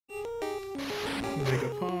Mega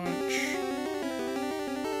Punch.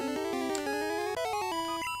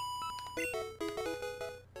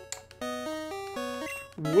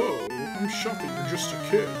 Whoa, I'm shocked that you're just a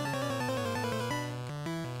kid.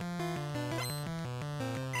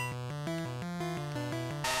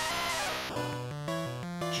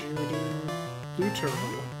 Geodude, Blue Turtle.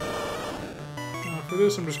 For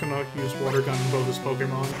this, I'm just gonna use Water Gun on both his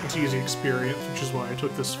Pokemon. It's easy experience, which is why I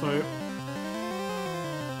took this fight.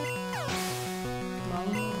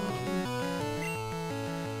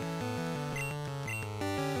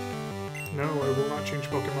 No, I will not change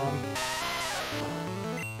Pokemon.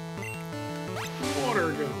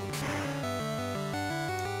 Water Gun.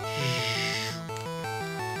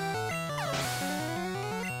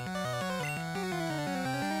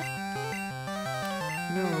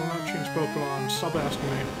 No, I will not change Pokemon. Stop asking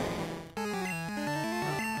me.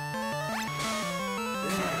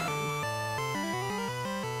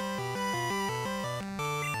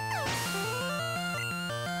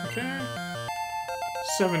 Okay.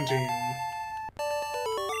 17.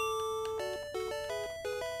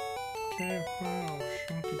 Okay, wow,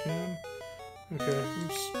 shock again. Okay,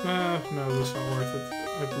 no, that's not worth it.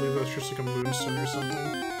 I believe that's just like a Moonstone or something.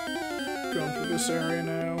 Going through this area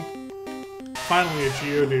now. Finally a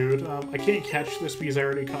Geodude. I can't catch this because I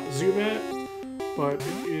already caught Zubat, but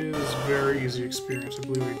it is very easy experience. I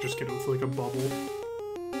believe I just get it with like a bubble.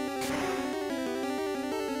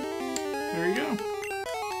 There you go.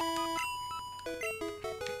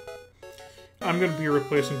 I'm going to be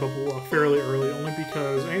replacing Bubble fairly early, only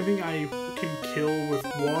because anything I can kill with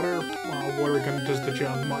water, Water Gun does the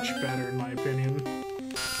job much better, in my opinion.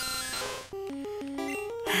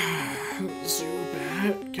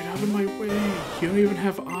 Zubat, get out of my way. You don't even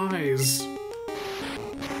have eyes.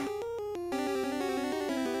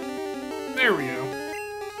 There we go.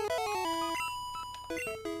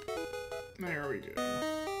 There we go.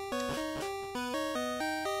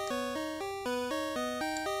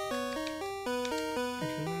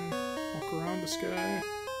 This guy.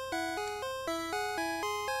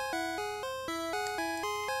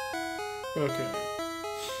 Okay.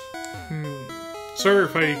 Sorry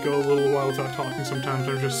if I go a little while without talking sometimes.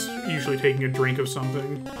 I'm just usually taking a drink of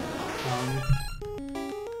something.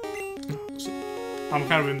 So I'm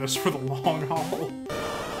kind of in this for the long haul.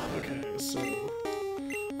 Okay, so...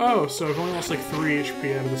 Oh, so I've only lost like 3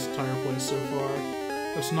 HP out of this entire place so far.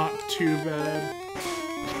 That's not too bad.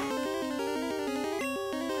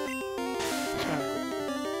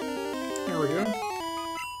 There we go.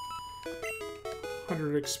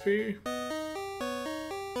 100 XP.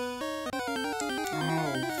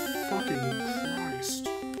 Oh, fucking Christ.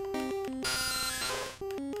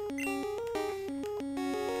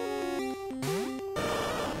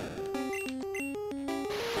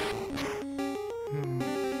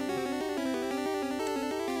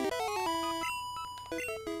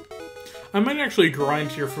 I might actually grind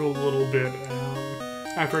here for a little bit.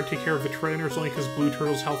 After I take care of the trainers, only because Blue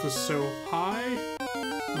Turtle's health is so high.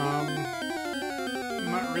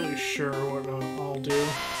 I'm not really sure what I'll do.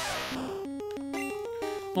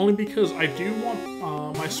 Only because I do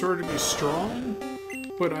want my sword to be strong,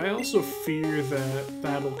 but I also fear that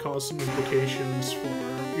that'll cause some implications for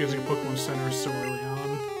using Pokemon Center so early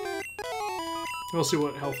on. We'll see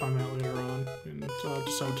what health I'm at later on, and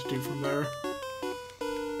decide what to do from there.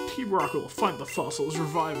 Team Rocket will find the fossils,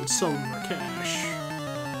 revive, and sell them for cash.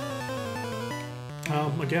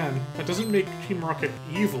 Again, that doesn't make Team Rocket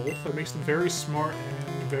evil, that makes them very smart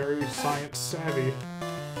and very science-savvy.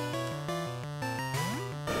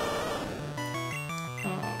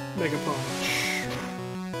 Mega Punch.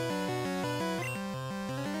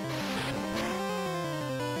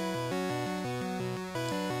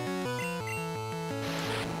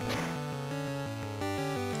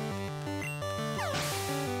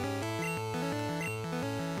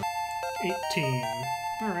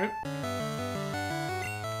 Alright.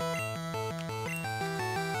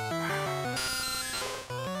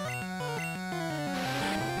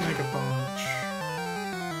 Mega Punch.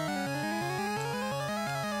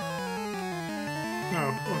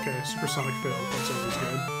 Oh, okay, Supersonic failed, that's always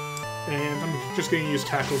good. And I'm just going to use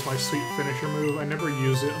Tackle as my sweet finisher move. I never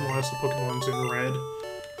use it unless the Pokemon's in red.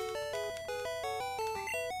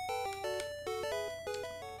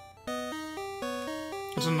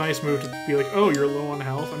 It's a nice move to be like, oh, you're low on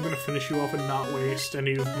health, I'm going to finish you off and not waste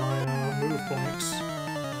any of my move points.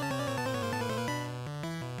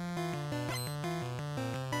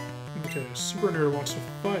 Okay, Super Nerd wants to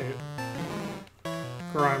fight.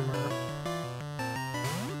 Grimer.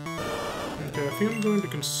 Okay, I think I'm going to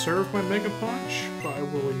conserve my Mega Punch, but I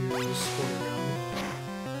will use Water Gun.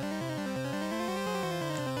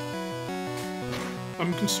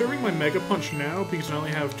 I'm conserving my Mega Punch now because I only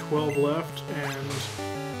have 12 left, and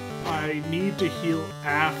I need to heal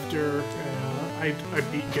after I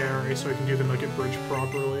beat Gary so I can do the Nugget Bridge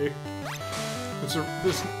properly. This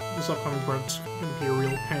upcoming part's gonna be a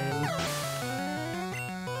real pain.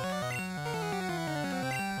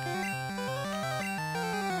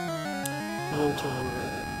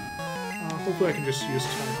 Hopefully I can just use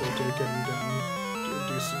Tackle to get him down to a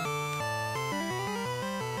decent.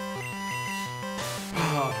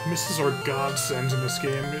 Misses are godsends in this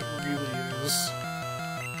game, it really is.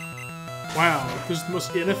 Wow, this is the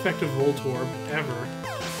most ineffective Voltorb ever.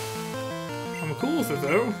 I'm cool with it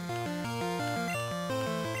though.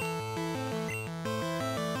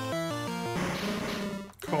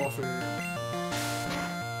 Coffee.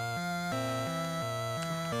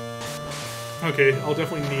 Okay, I'll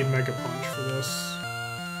definitely need Mega Punch for this.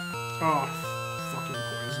 Oh, fucking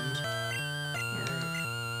poisoned. Alright.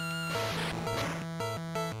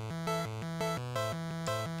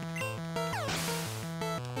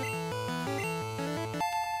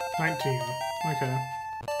 19. Okay.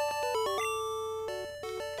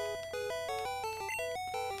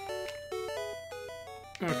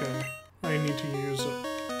 Okay. I need to use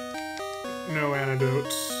no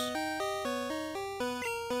antidotes.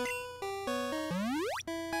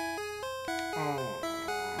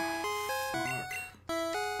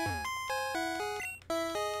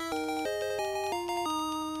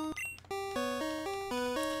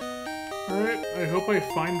 Alright, I hope I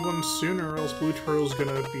find one sooner, or else Blue Turtle's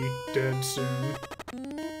gonna be dead soon.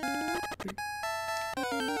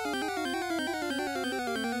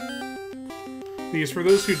 Because for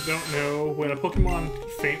those who don't know, when a Pokemon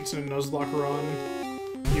faints in a Nuzlocke run,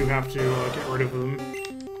 you have to get rid of them.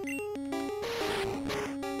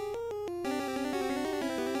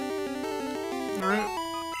 Alright.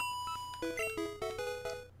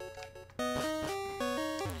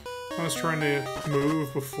 I was trying to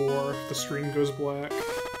move before the screen goes black.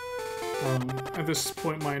 At this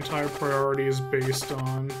point, my entire priority is based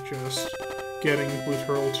on just getting Blue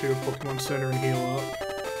Turtle to a Pokemon Center and heal up.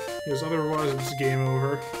 Because otherwise, it's game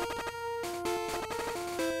over.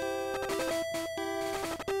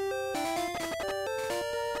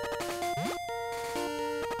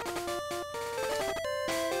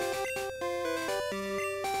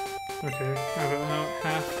 Okay, I'm about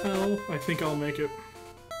half health. I think I'll make it.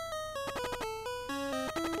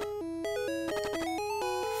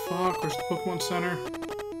 Fuck, where's the Pokemon Center?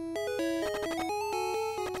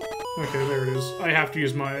 Okay, there it is. I have to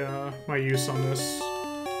use my my use on this.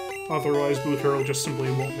 Otherwise, Blue Turtle just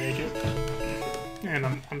simply won't make it. And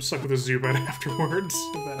I'm stuck with a Zubat afterwards,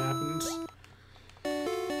 if that happens.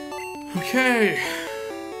 Okay.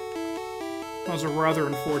 That was a rather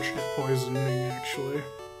unfortunate poisoning, actually.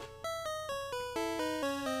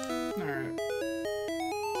 Alright.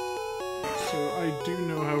 So I do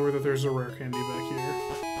know, however, that there's a rare candy back here.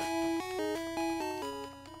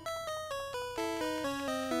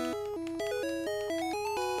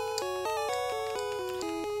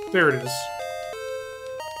 There it is.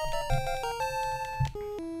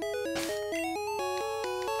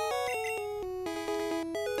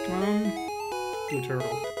 Blue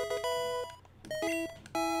Turtle.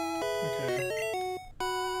 Okay.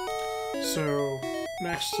 So,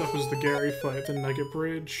 next up is the Gary fight at the Nugget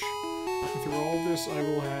Bridge. And through all of this, I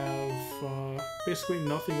will have basically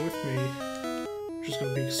nothing with me, which is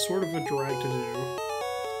going to be sort of a drag to do.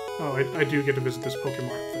 Oh, I do get to visit this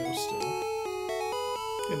Pokemon though, still.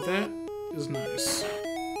 And that is nice.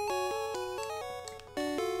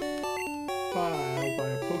 I'll buy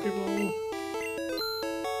a Pokeball.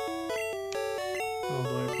 I'll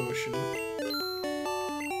buy a potion.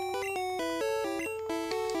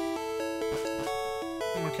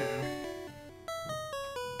 Okay.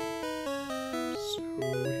 So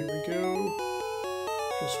here we go.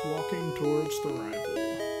 Just walking towards the rival.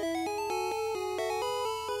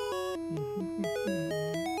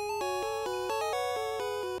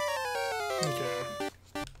 Okay.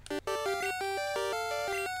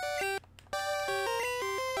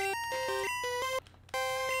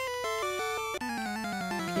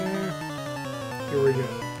 Here we go.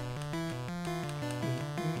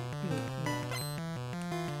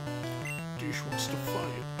 Dish wants to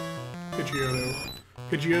fight. Pidgeotto.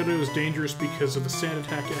 Pidgeotto is dangerous because of the sand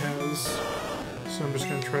attack it has, so I'm just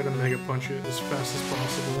going to try to Mega Punch it as fast as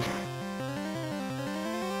possible.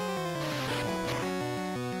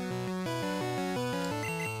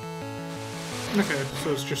 Okay,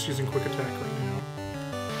 so it's just using Quick Attack right now,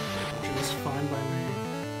 which is fine by me.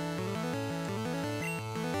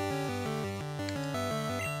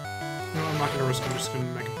 No, I'm not going to risk it, I'm just going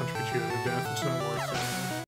to Mega Punch Pidgeotto to death, it's not worth it.